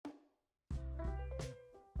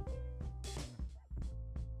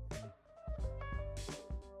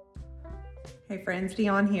Hey friends,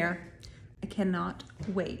 Dionne here. I cannot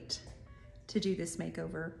wait to do this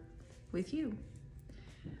makeover with you.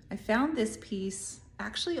 I found this piece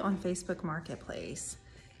actually on Facebook Marketplace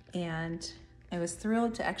and I was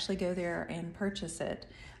thrilled to actually go there and purchase it.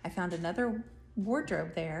 I found another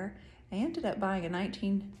wardrobe there. I ended up buying a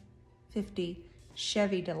 1950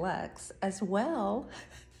 Chevy Deluxe as well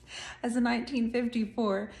as a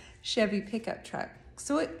 1954 Chevy pickup truck.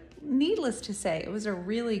 So needless to say, it was a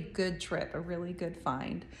really good trip, a really good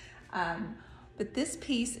find. But this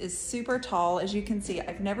piece is super tall. As you can see,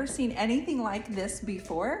 I've never seen anything like this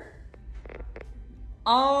before.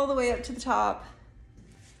 All the way up to the top,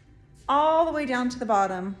 all the way down to the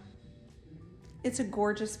bottom. It's a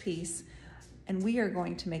gorgeous piece, and we are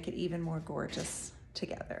going to make it even more gorgeous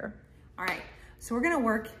together. All right, so we're gonna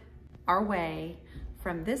work our way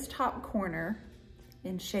from this top corner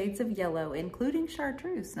in shades of yellow, including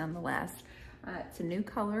chartreuse nonetheless. It's a new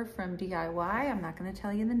color from DIY. I'm not gonna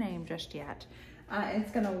tell you the name just yet. It's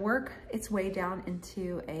gonna work its way down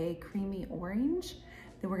into a creamy orange.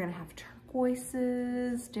 Then we're gonna have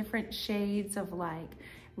turquoises, different shades of like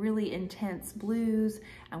really intense blues,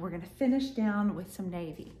 and we're gonna finish down with some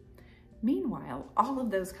navy. Meanwhile, all of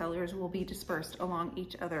those colors will be dispersed along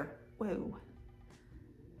each other. Whoa.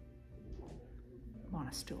 I'm on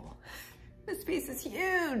a stool. This piece is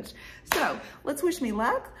huge. So let's wish me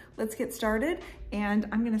luck. Let's get started. And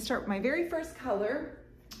I'm gonna start, my very first color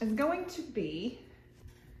is going to be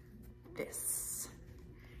this.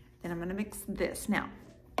 Then I'm gonna mix this. Now,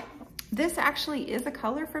 this actually is a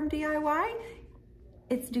color from DIY.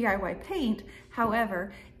 It's DIY paint.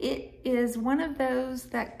 However, it is one of those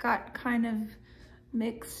that got kind of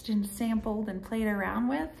mixed and sampled and played around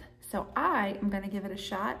with. So I am gonna give it a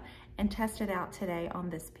shot and test it out today on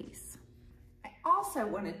this piece. I also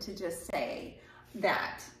wanted to just say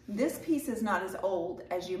that this piece is not as old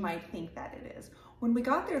as you might think that it is. When we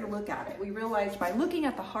got there to look at it, we realized by looking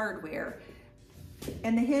at the hardware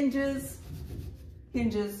and the hinges,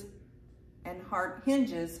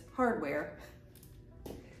 hardware,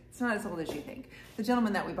 it's not as old as you think. The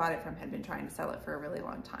gentleman that we bought it from had been trying to sell it for a really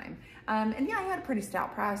long time. And yeah, I had a pretty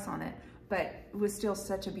stout price on it, but it was still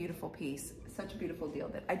such a beautiful piece, such a beautiful deal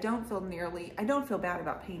that I don't feel bad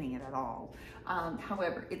about painting it at all.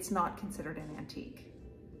 However, it's not considered an antique.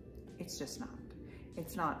 It's just not.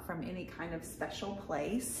 It's not from any kind of special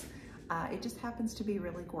place. It just happens to be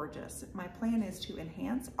really gorgeous. My plan is to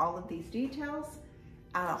enhance all of these details,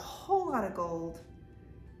 add a whole lot of gold,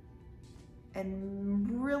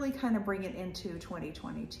 and really kind of bring it into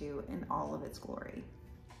 2022 in all of its glory.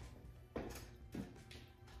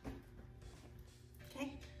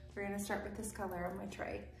 Okay, we're gonna start with this color on my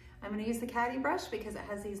tray. I'm gonna use the caddy brush because it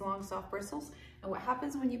has these long, soft bristles. And what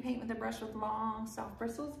happens when you paint with a brush with long, soft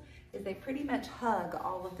bristles is they pretty much hug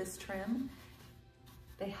all of this trim.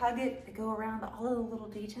 They hug it, they go around all of the little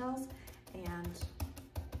details. And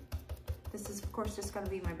this is, of course, just gonna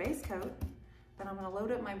be my base coat. Then I'm gonna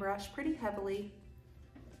load up my brush pretty heavily.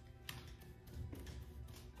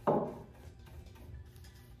 And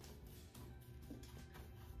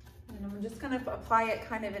I'm just gonna apply it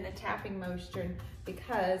kind of in a tapping motion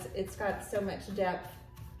because it's got so much depth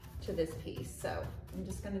to this piece. So I'm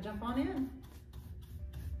just gonna jump on in.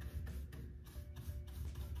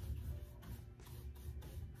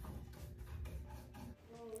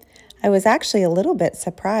 I was actually a little bit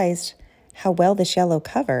surprised how well this yellow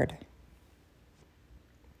covered.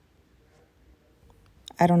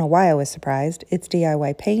 I don't know why I was surprised. It's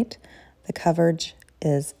DIY paint. The coverage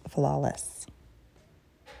is flawless.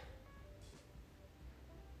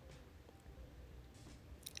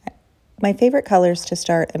 My favorite colors to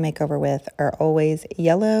start a makeover with are always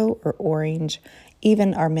yellow or orange,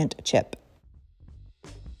 even our mint chip.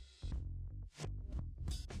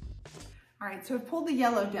 All right, so I've pulled the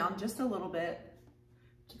yellow down just a little bit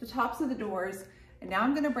to the tops of the doors, and now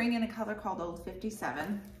I'm gonna bring in a color called Old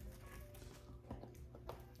 57.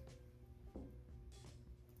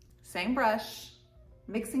 Same brush,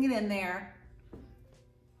 mixing it in there.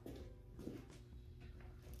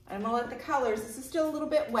 I'm gonna let the colors, this is still a little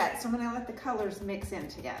bit wet, so I'm gonna let the colors mix in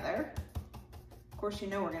together. Of course, you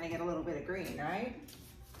know we're gonna get a little bit of green, right?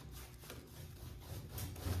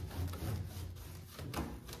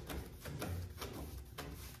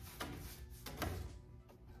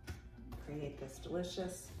 Create this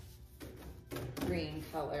delicious green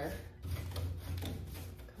color.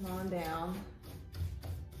 Come on down.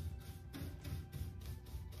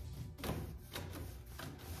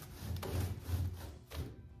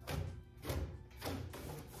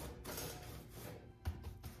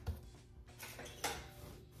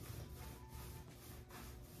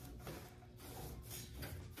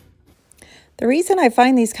 The reason I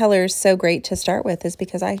find these colors so great to start with is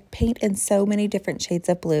because I paint in so many different shades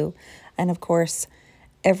of blue. And of course,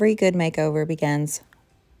 every good makeover begins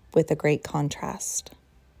with a great contrast.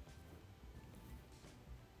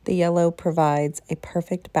 The yellow provides a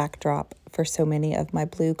perfect backdrop for so many of my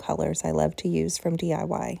blue colors I love to use from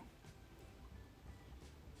DIY.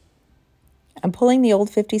 I'm pulling the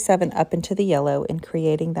old 57 up into the yellow and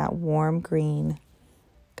creating that warm green,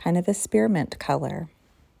 kind of a spearmint color.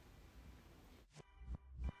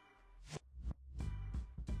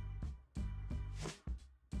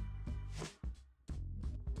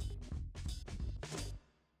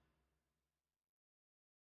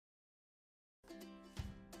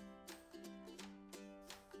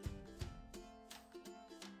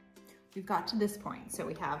 We've got to this point. So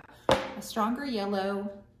we have a stronger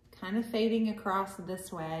yellow kind of fading across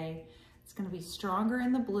this way. It's going to be stronger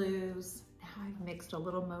in the blues. Now I've mixed a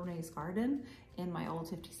little Monet's Garden in my old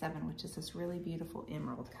 57, which is this really beautiful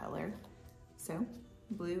emerald color. So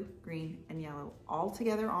blue, green, and yellow all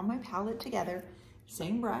together on my palette together.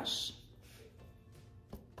 Same brush.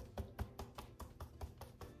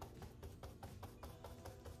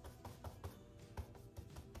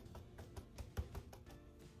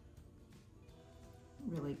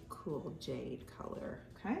 Really cool jade color,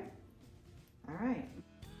 okay? All right.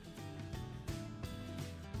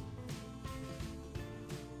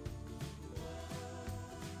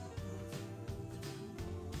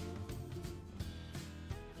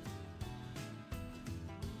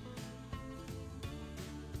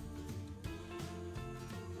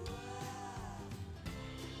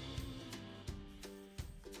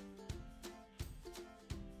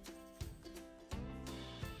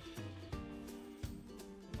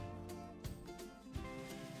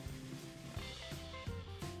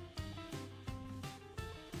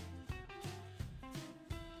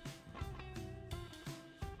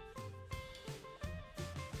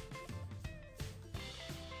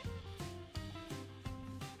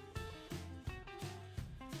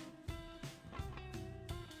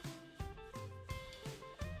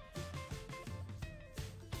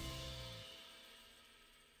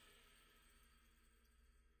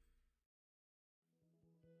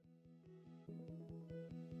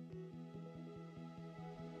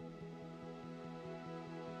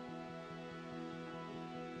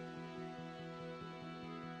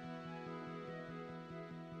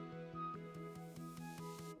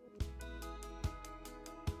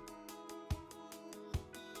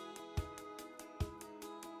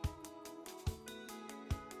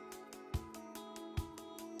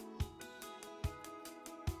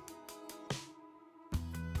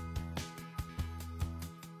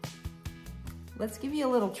 Let's give you a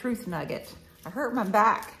little truth nugget. I hurt my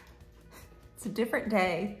back. It's a different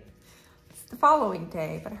day. It's the following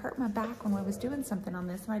day, but I hurt my back when I was doing something on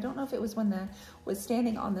this, and I don't know if it was when I was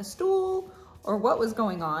standing on the stool or what was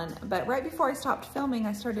going on, but right before I stopped filming,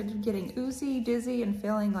 I started getting oozy, dizzy, and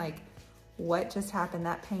feeling like, what just happened?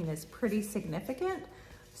 That pain is pretty significant.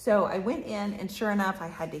 So I went in, and sure enough, I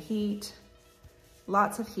had to heat,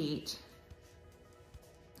 lots of heat.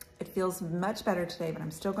 It feels much better today, but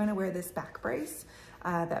I'm still going to wear this back brace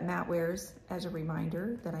that Matt wears as a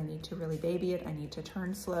reminder that I need to really baby it. I need to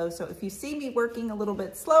turn slow. So if you see me working a little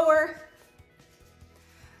bit slower,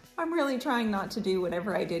 I'm really trying not to do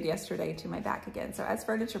whatever I did yesterday to my back again. So as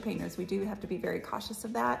furniture painters, we do have to be very cautious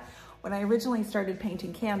of that. When I originally started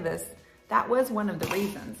painting canvas, that was one of the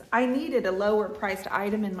reasons. I needed a lower priced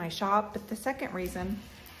item in my shop, but the second reason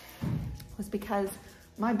was because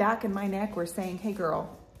my back and my neck were saying, hey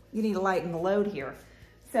girl, you need to lighten the load here.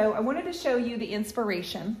 So I wanted to show you the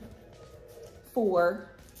inspiration for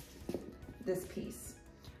this piece.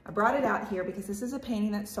 I brought it out here because this is a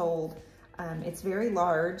painting that sold. It's very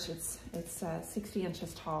large, it's 60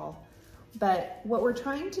 inches tall. But what we're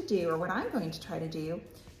trying to do, or what I'm going to try to do,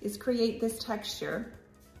 is create this texture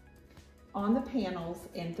on the panels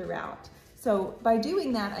and throughout. So by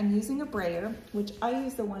doing that, I'm using a brayer, which I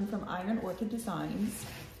use the one from Iron Orchid Designs.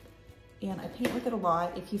 And I paint with it a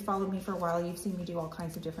lot. If you followed me for a while, you've seen me do all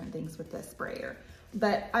kinds of different things with this sprayer.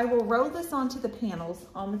 But I will roll this onto the panels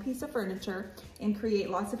on the piece of furniture and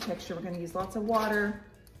create lots of texture. We're gonna use lots of water.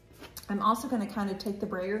 I'm also gonna kind of take the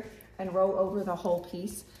brayer and roll over the whole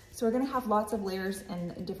piece. So we're gonna have lots of layers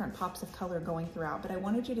and different pops of color going throughout. But I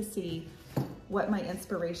wanted you to see what my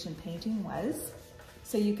inspiration painting was.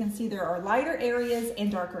 So you can see there are lighter areas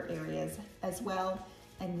and darker areas as well.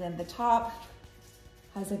 And then the top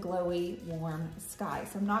has a glowy, warm sky.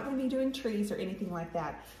 So I'm not gonna be doing trees or anything like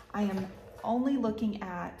that. I am only looking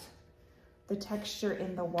at the texture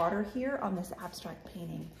in the water here on this abstract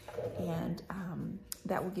painting. And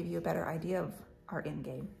that will give you a better idea of our end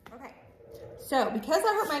game. Okay, So because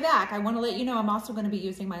I hurt my back, I want to let you know I'm also going to be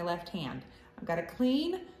using my left hand. I've got a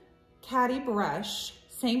clean caddy brush,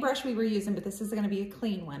 same brush we were using, but this is going to be a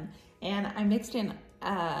clean one. And I mixed in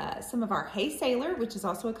some of our Hey Sailor, which is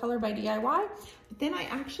also a color by DIY. But then I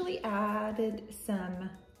actually added some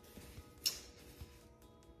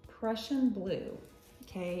Prussian blue.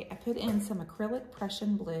 Okay, I put in some acrylic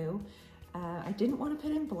Prussian blue. I didn't want to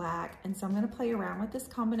put in black, and so I'm going to play around with this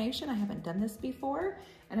combination. I haven't done this before,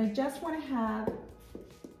 and I just want to have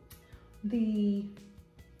the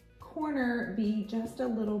corner be just a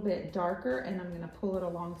little bit darker, and I'm going to pull it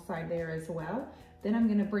alongside there as well. Then I'm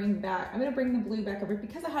going to bring the blue back over.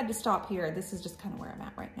 Because I had to stop here, this is just kind of where I'm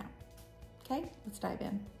at right now. Okay, let's dive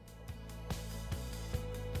in.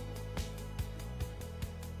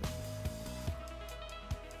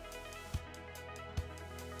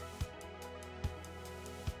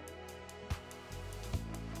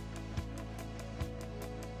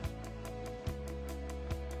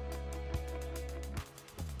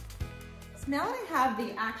 So now that I have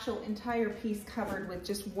the actual entire piece covered with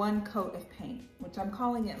just one coat of paint, which I'm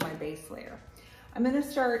calling it my base layer, I'm going to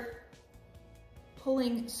start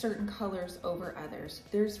pulling certain colors over others.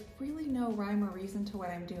 There's really no rhyme or reason to what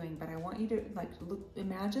I'm doing, but I want you to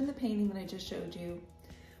imagine the painting that I just showed you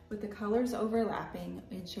with the colors overlapping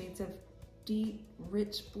in shades of deep,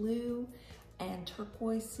 rich blue and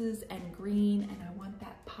turquoises and green, and I want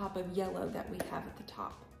that pop of yellow that we have at the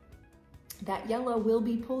top. That yellow will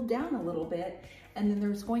be pulled down a little bit, and then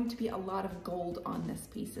there's going to be a lot of gold on this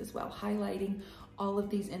piece as well, highlighting all of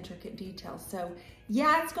these intricate details. So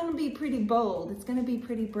yeah, it's gonna be pretty bold. It's gonna be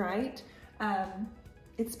pretty bright.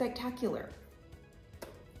 It's spectacular.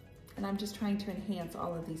 And I'm just trying to enhance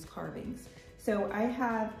all of these carvings. So I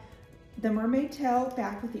have the mermaid tail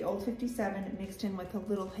back with the old 57 mixed in with a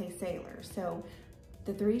little Hey Sailor. So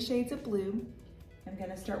the 3 shades of blue, I'm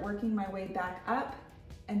gonna start working my way back up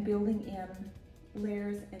and building in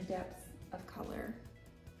layers and depths of color.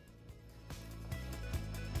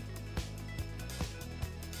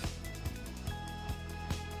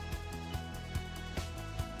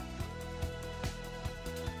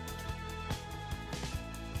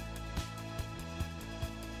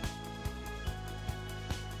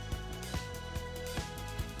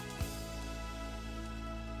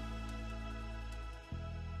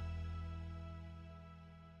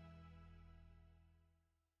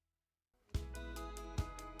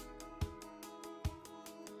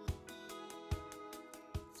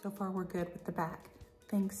 So far we're good with the back.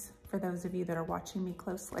 Thanks for those of you that are watching me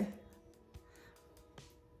closely.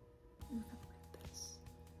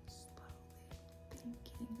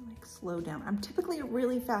 Slow down. I'm typically a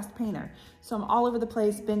really fast painter, so I'm all over the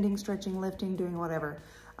place, bending, stretching, lifting, doing whatever.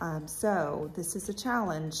 So this is a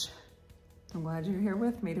challenge. I'm glad you're here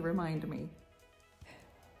with me to remind me.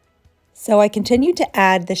 So I continued to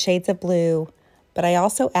add the shades of blue, but I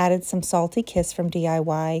also added some Salty Kiss from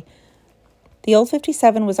DIY. The old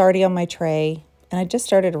 57 was already on my tray, and I just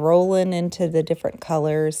started rolling into the different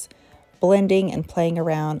colors, blending and playing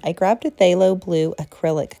around. I grabbed a phthalo blue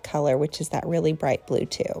acrylic color, which is that really bright blue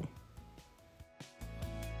too.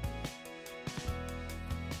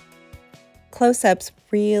 Close-ups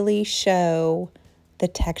really show the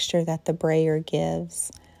texture that the brayer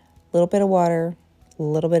gives. A little bit of water, a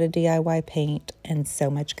little bit of DIY paint, and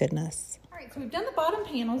so much goodness. All right, so we've done the bottom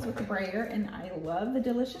panels with the brayer, and I love the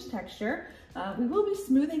delicious texture. We will be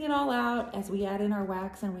smoothing it all out as we add in our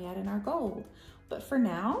wax and we add in our gold. But for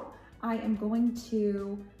now, I am going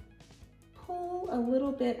to pull a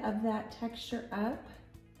little bit of that texture up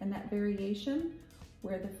and that variation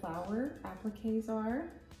where the flower appliques are.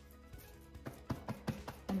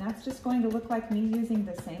 And that's just going to look like me using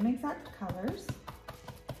the same exact colors,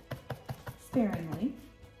 sparingly,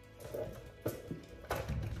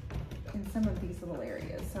 in some of these little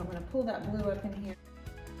areas. So I'm going to pull that blue up in here.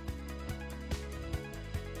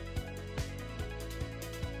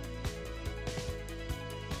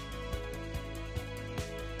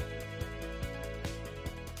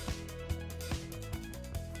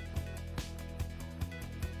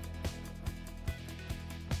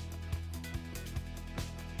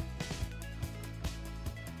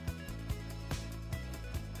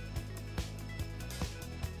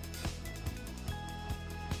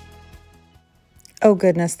 Oh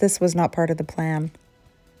goodness, this was not part of the plan.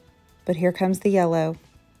 But here comes the yellow.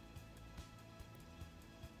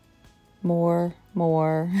 More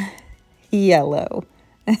yellow.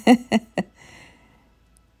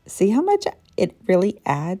 See how much it really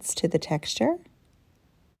adds to the texture?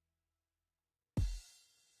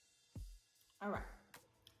 All right.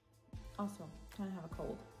 Also, kind of have a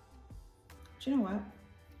cold. But you know what?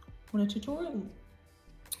 When a tutorial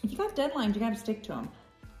If you got deadlines, you got to stick to them.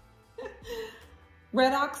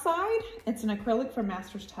 Red oxide, it's an acrylic from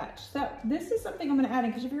Master's Touch. So this is something I'm going to add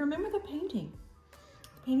in, because if you remember the painting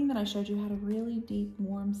that I showed you had a really deep,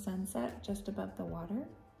 warm sunset just above the water.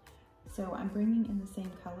 So I'm bringing in the same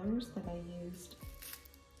colors that I used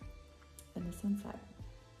in the sunset.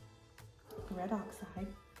 Red oxide,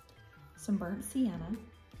 some burnt sienna,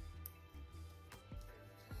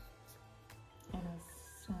 and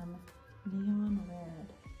some neon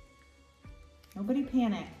red. Nobody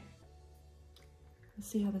panic. Let's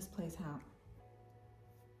see how this plays out.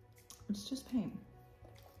 It's just paint.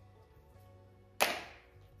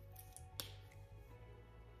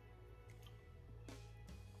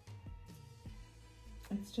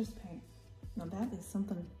 It's just paint. Now that is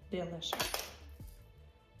something delicious.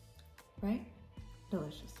 Right?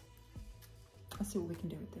 Delicious. Let's see what we can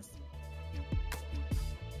do with this.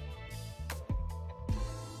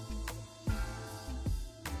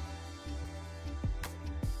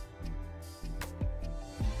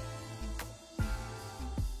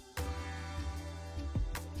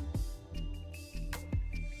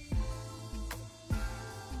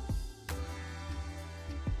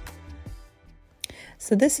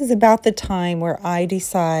 So this is about the time where I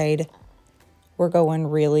decide we're going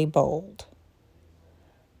really bold.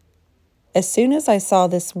 As soon as I saw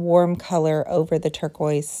this warm color over the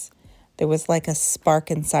turquoise, there was like a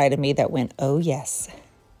spark inside of me that went, oh yes.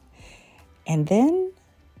 And then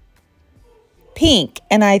pink.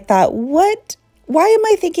 And I thought, what? Why am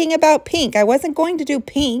I thinking about pink? I wasn't going to do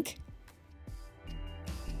pink.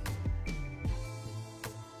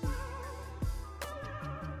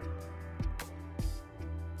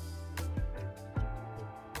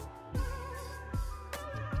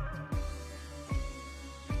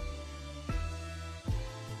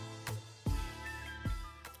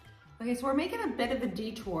 Okay, so we're making a bit of a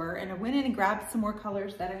detour, and I went in and grabbed some more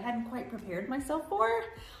colors that I hadn't quite prepared myself for,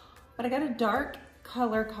 but I got a dark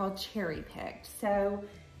color called Cherry Picked. So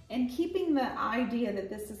in keeping the idea that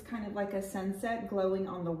this is kind of like a sunset glowing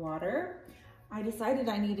on the water, I decided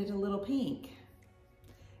I needed a little pink.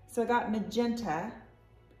 So I got magenta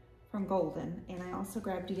from Golden, and I also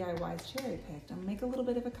grabbed DIY's Cherry Picked. I'm gonna make a little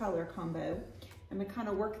bit of a color combo. I'm gonna kind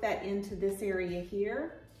of work that into this area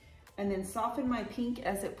here, and then soften my pink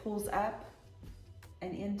as it pulls up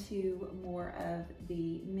and into more of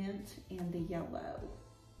the mint and the yellow.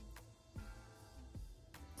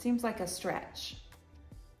 Seems like a stretch.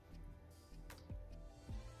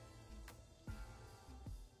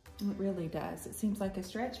 It really does. It seems like a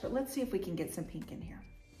stretch, but let's see if we can get some pink in here.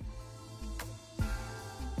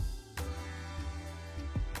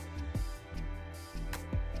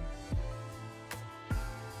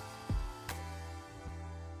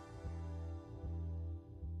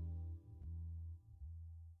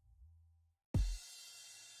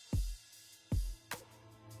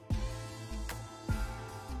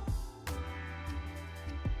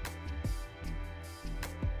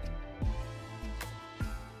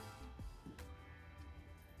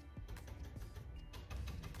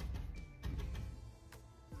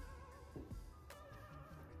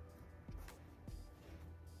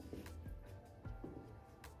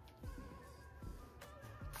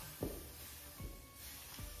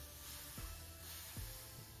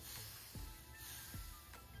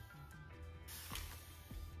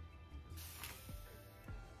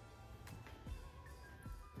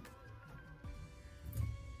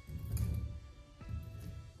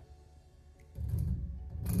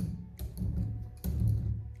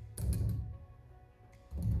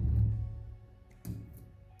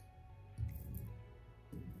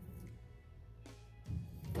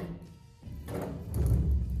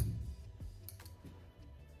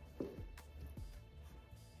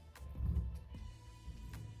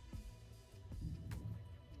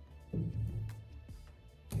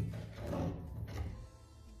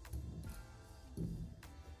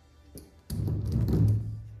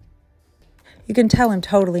 You can tell I'm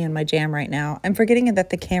totally in my jam right now. I'm forgetting that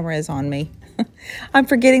the camera is on me. I'm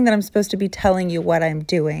forgetting that I'm supposed to be telling you what I'm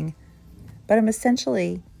doing. But I'm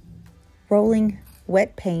essentially rolling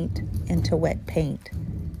wet paint into wet paint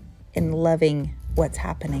and loving what's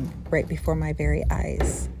happening right before my very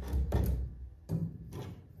eyes.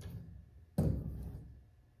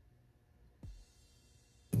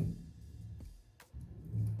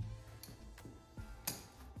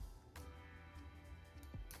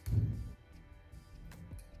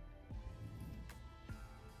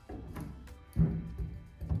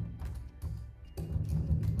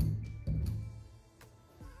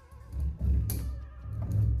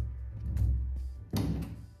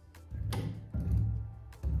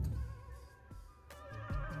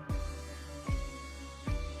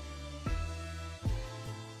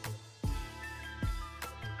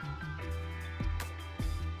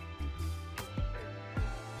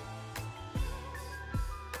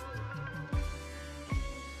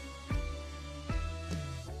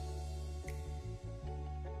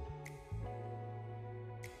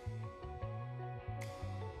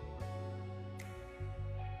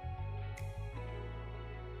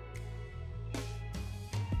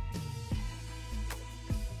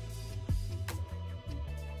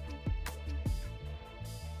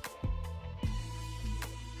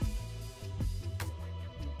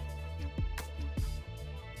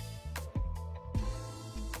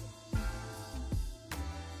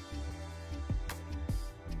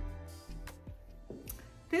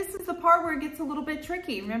 this is the part where it gets a little bit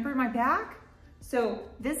tricky. Remember my back? So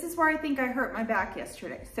this is where I think I hurt my back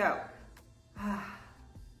yesterday. So I'm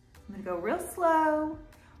gonna go real slow,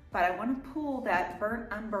 but I wanna pull that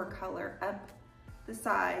burnt umber color up the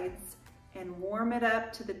sides and warm it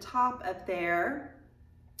up to the top up there.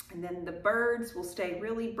 And then the birds will stay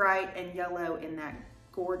really bright and yellow in that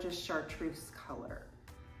gorgeous chartreuse color.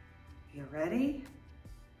 You ready?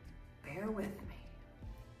 Bear with me.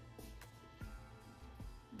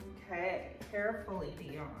 Okay, carefully,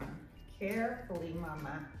 Dionne. Carefully,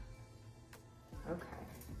 mama. Okay.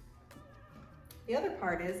 The other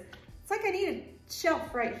part is, it's like I need a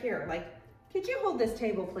shelf right here. Like, could you hold this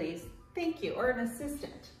table, please? Thank you, or an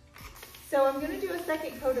assistant. So I'm gonna do a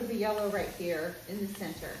second coat of the yellow right here in the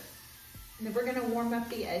center. And then we're gonna warm up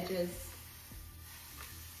the edges.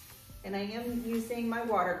 And I am using my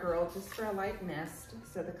water girl just for a light mist,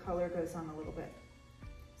 so the color goes on a little bit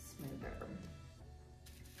smoother.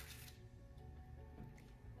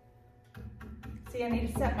 See, I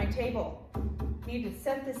need to set my table. I need to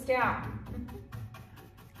set this down.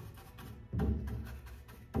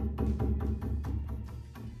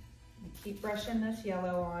 Keep brushing this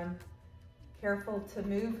yellow on. Careful to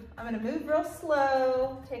move. I'm gonna move real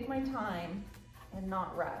slow, take my time, and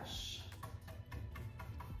not rush.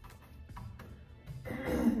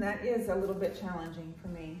 That is a little bit challenging for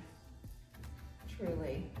me,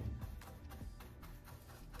 truly.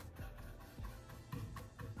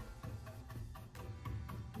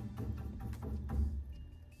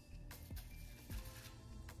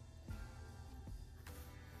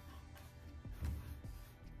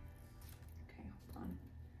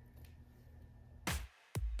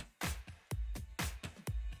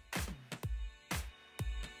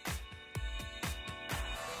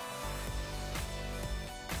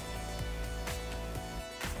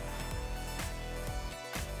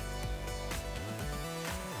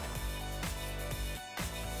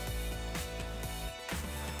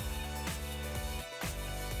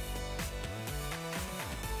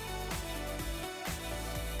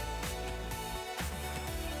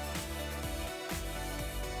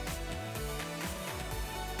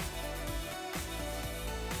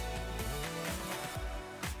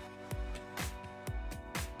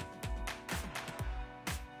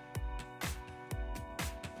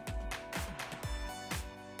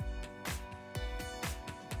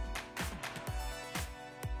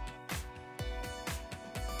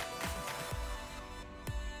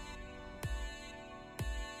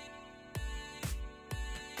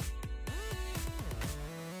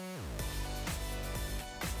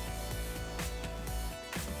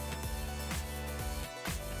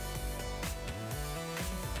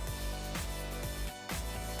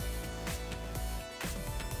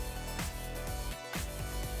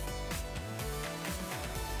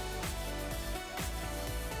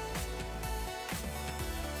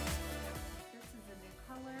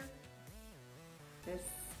 This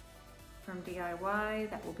from DIY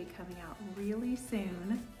that will be coming out really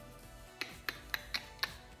soon.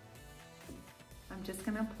 I'm just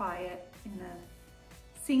gonna apply it in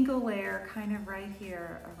a single layer kind of right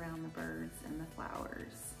here around the birds and the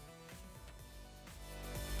flowers.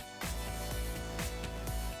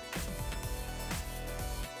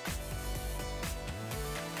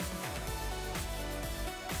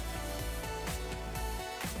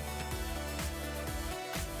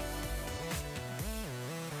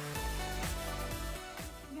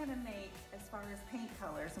 Paint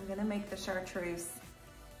colors. I'm gonna make the chartreuse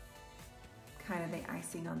kind of the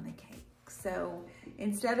icing on the cake. So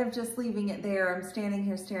instead of just leaving it there, I'm standing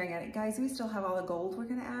here staring at it. Guys, we still have all the gold we're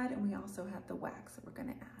gonna add, and we also have the wax that we're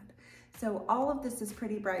gonna add. So all of this is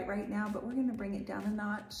pretty bright right now, but we're gonna bring it down a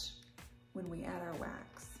notch when we add our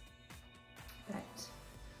wax. But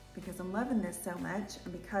because I'm loving this so much,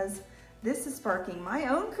 and because this is sparking my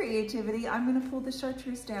own creativity, I'm gonna pull the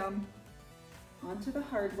chartreuse down onto the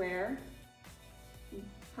hardware.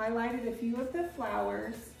 Highlighted a few of the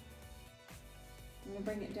flowers. I'm gonna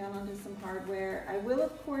bring it down onto some hardware. I will,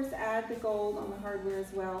 of course, add the gold on the hardware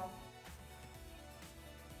as well.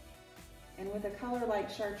 And with a color like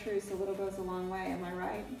chartreuse, a little goes a long way, am I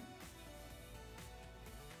right?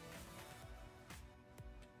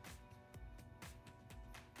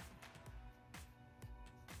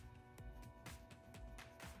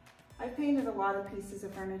 I've painted a lot of pieces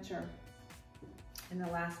of furniture in the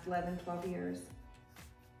last 11, 12 years.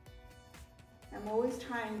 I'm always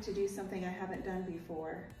trying to do something I haven't done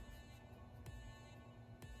before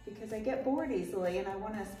because I get bored easily and I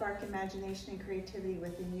want to spark imagination and creativity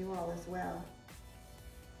within you all as well.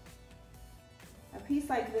 A piece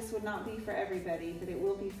like this would not be for everybody, but it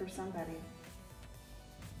will be for somebody.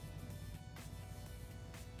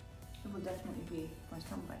 will definitely be for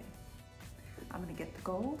somebody. I'm gonna get the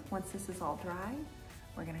gold. Once this is all dry,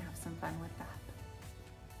 we're gonna have some fun with that.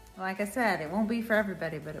 Like I said, it won't be for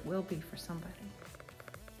everybody, but it will be for somebody.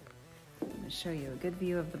 I'm gonna show you a good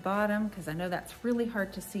view of the bottom because I know that's really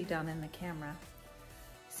hard to see down in the camera.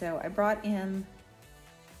 So I brought in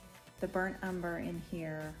the burnt umber in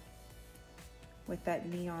here with that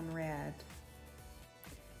neon red.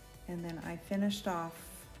 And then I finished off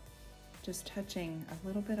just touching a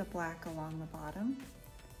little bit of black along the bottom.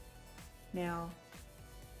 Now,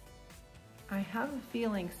 I have a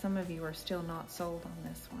feeling some of you are still not sold on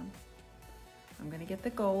this one. I'm gonna get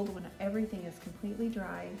the gold when everything is completely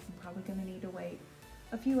dry. I'm probably gonna need to wait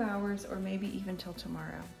a few hours or maybe even till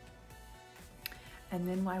tomorrow. And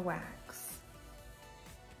then my wax.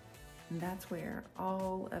 And that's where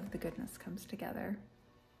all of the goodness comes together.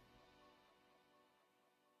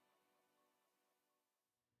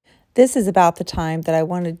 This is about the time that I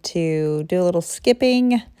wanted to do a little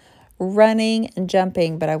skipping, running, and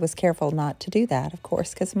jumping, but I was careful not to do that, of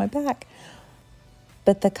course, because of my back.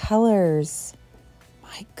 But the colors,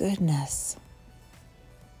 my goodness.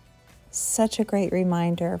 Such a great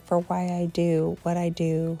reminder for why I do what I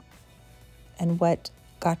do and what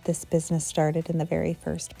got this business started in the very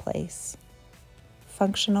first place.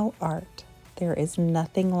 Functional art. There is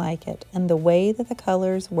nothing like it. And the way that the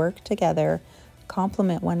colors work together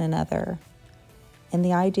complement one another, and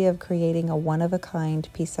the idea of creating a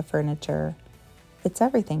one-of-a-kind piece of furniture, it's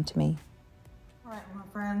everything to me. All right, my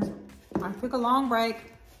friends, I took a long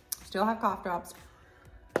break, still have cough drops.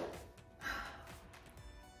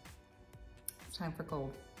 It's time for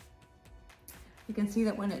gold. You can see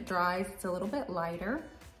that when it dries, it's a little bit lighter.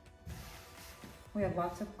 We have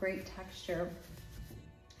lots of great texture.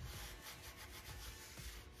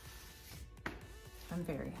 I'm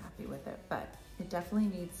very happy with it, but it definitely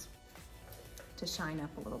needs to shine up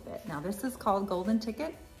a little bit. Now this is called Golden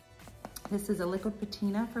Ticket. This is a liquid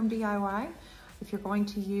patina from DIY. If you're going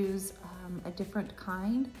to use a different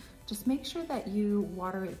kind, just make sure that you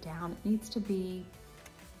water it down. It needs to be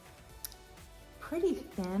pretty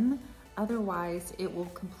thin, otherwise it will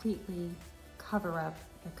completely cover up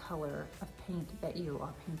the color of paint that you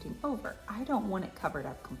are painting over. I don't want it covered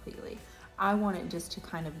up completely. I want it just to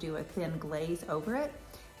kind of do a thin glaze over it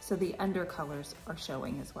so the undercolors are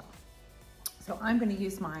showing as well. So I'm going to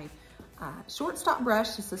use my short stop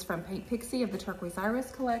brush. This is from Paint Pixie of the Turquoise Iris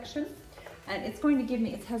collection. And it's going to give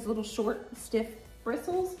me, it has little short, stiff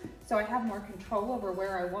bristles, so I have more control over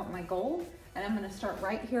where I want my gold. And I'm going to start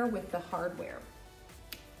right here with the hardware.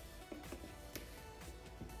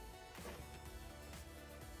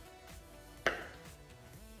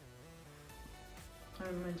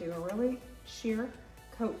 I'm going to do a really sheer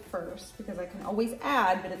coat first because I can always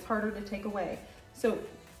add, but it's harder to take away. So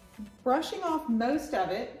brushing off most of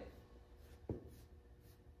it,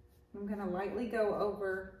 I'm going to lightly go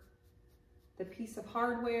over the piece of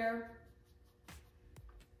hardware.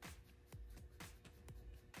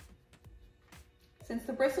 Since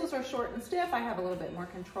the bristles are short and stiff, I have a little bit more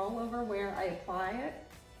control over where I apply it.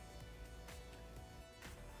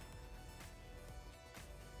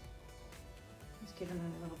 Just giving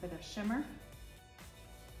it a little bit of shimmer.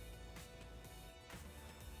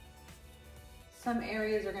 Some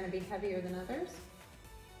areas are going to be heavier than others.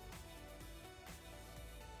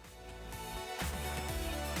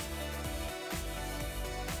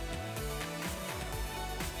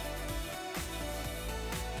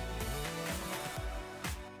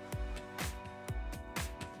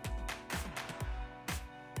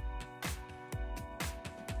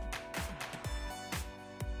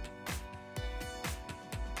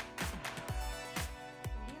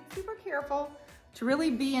 Super careful to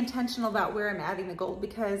really be intentional about where I'm adding the gold,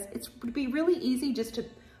 because it would be really easy just to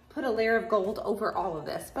put a layer of gold over all of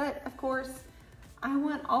this. But of course, I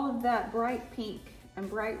want all of that bright pink and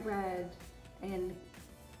bright red and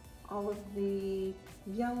all of the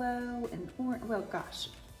yellow and orange. Well, gosh,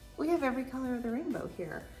 we have every color of the rainbow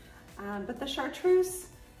here. But the chartreuse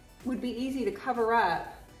would be easy to cover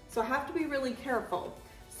up, so I have to be really careful.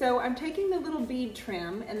 So I'm taking the little bead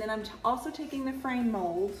trim, and then I'm also taking the frame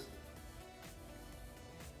mold,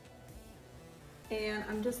 and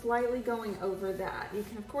I'm just lightly going over that. You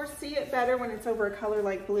can of course see it better when it's over a color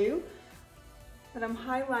like blue, but I'm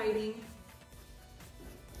highlighting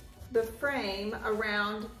the frame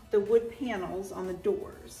around the wood panels on the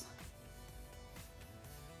doors.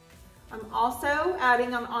 I'm also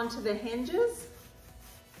adding them onto the hinges.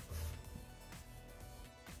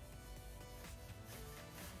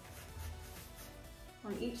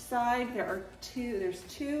 On each side, there's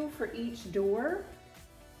two for each door.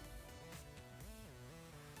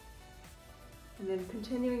 And then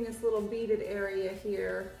continuing this little beaded area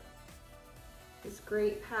here, this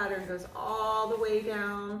great pattern goes all the way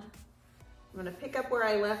down. I'm gonna pick up where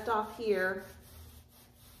I left off here.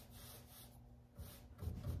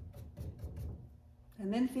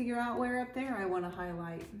 And then figure out where up there I wanna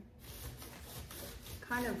highlight.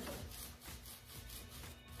 Kind of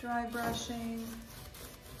dry brushing.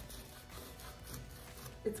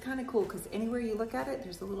 It's kind of cool because anywhere you look at it,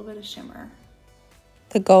 there's a little bit of shimmer.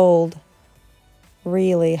 The gold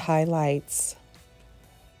really highlights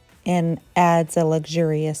and adds a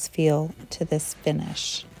luxurious feel to this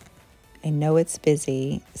finish. I know it's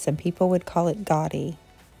busy. Some people would call it gaudy.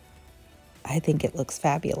 I think it looks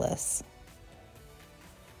fabulous.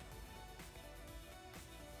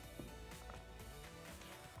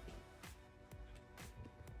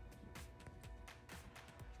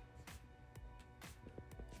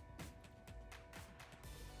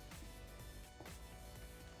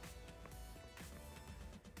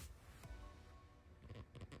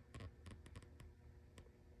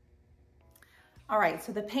 All right,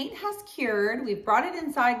 so the paint has cured. We've brought it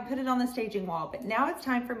inside and put it on the staging wall, but now it's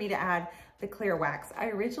time for me to add the clear wax. I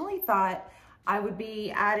originally thought I would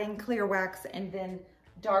be adding clear wax and then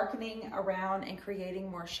darkening around and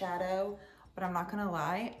creating more shadow, but I'm not gonna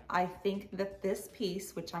lie. I think that this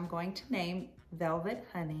piece, which I'm going to name Velvet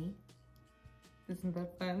Honey, isn't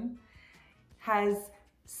that fun? Has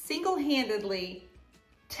single-handedly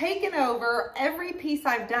taken over every piece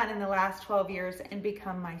I've done in the last 12 years and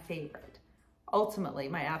become my favorite. Ultimately,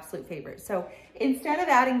 my absolute favorite. So instead of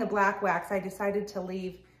adding the black wax, I decided to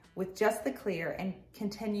leave with just the clear and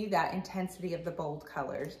continue that intensity of the bold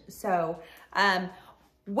colors. So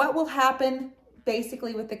what will happen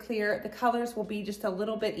basically with the clear, the colors will be just a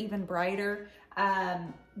little bit even brighter.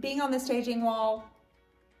 Being on the staging wall,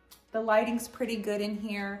 the lighting's pretty good in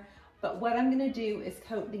here, but what I'm gonna do is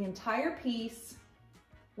coat the entire piece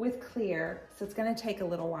with clear. So it's gonna take a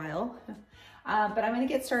little while. But I'm gonna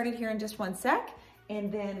get started here in just one sec,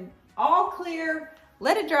 and then all clear,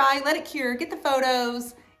 let it dry, let it cure, get the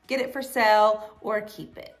photos, get it for sale, or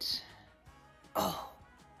keep it. Oh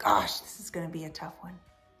gosh, this is gonna be a tough one.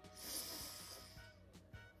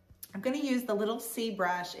 I'm gonna use the little C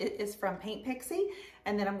brush. It is from Paint Pixie,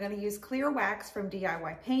 and then I'm gonna use clear wax from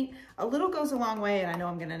DIY Paint. A little goes a long way, and I know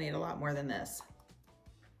I'm gonna need a lot more than this.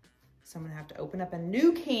 So I'm gonna have to open up a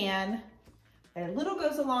new can. A little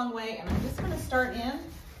goes a long way, and I'm just gonna start in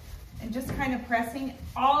and just kind of pressing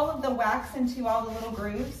all of the wax into all the little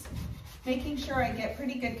grooves, making sure I get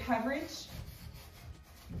pretty good coverage.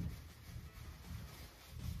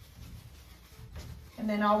 And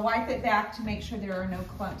then I'll wipe it back to make sure there are no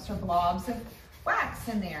clumps or blobs of wax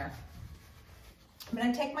in there. I'm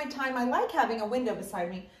gonna take my time. I like having a window beside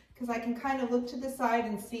me because I can kind of look to the side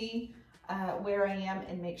and see where I am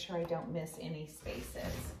and make sure I don't miss any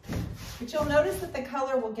spaces. But you'll notice that the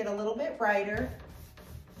color will get a little bit brighter,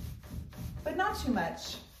 but not too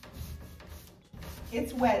much.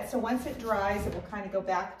 It's wet, so once it dries, it will kind of go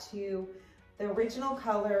back to the original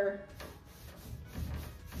color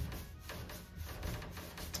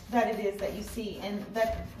that it is that you see, and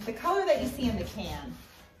that the color that you see in the can,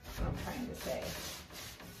 that's what I'm trying to say.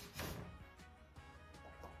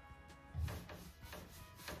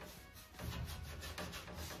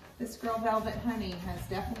 This Girl Velvet Honey has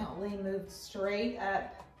definitely moved straight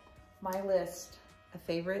up my list of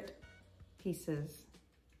favorite pieces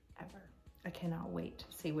ever. I cannot wait to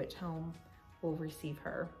see which home will receive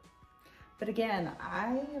her. But again,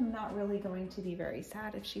 I am not really going to be very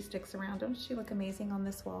sad if she sticks around. Don't she look amazing on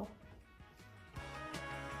this wall?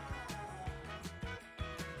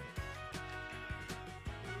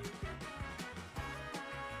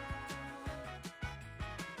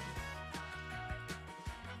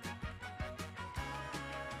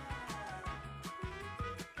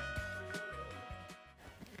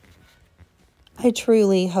 I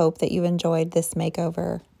truly hope that you enjoyed this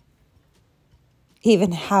makeover,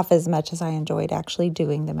 even half as much as I enjoyed actually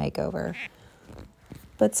doing the makeover.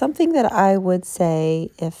 But something that I would say,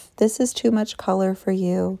 if this is too much color for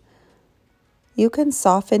you, you can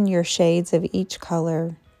soften your shades of each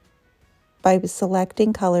color by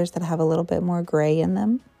selecting colors that have a little bit more gray in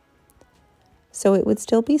them. So it would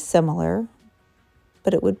still be similar,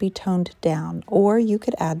 but it would be toned down. Or you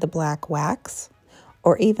could add the black wax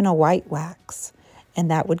or even a white wax, and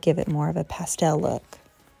that would give it more of a pastel look.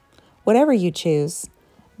 Whatever you choose,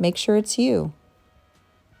 make sure it's you,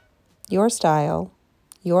 your style,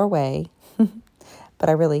 your way. But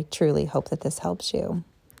I really, truly hope that this helps you.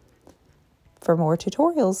 For more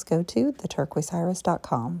tutorials, go to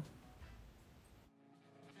theturquoiseiris.com.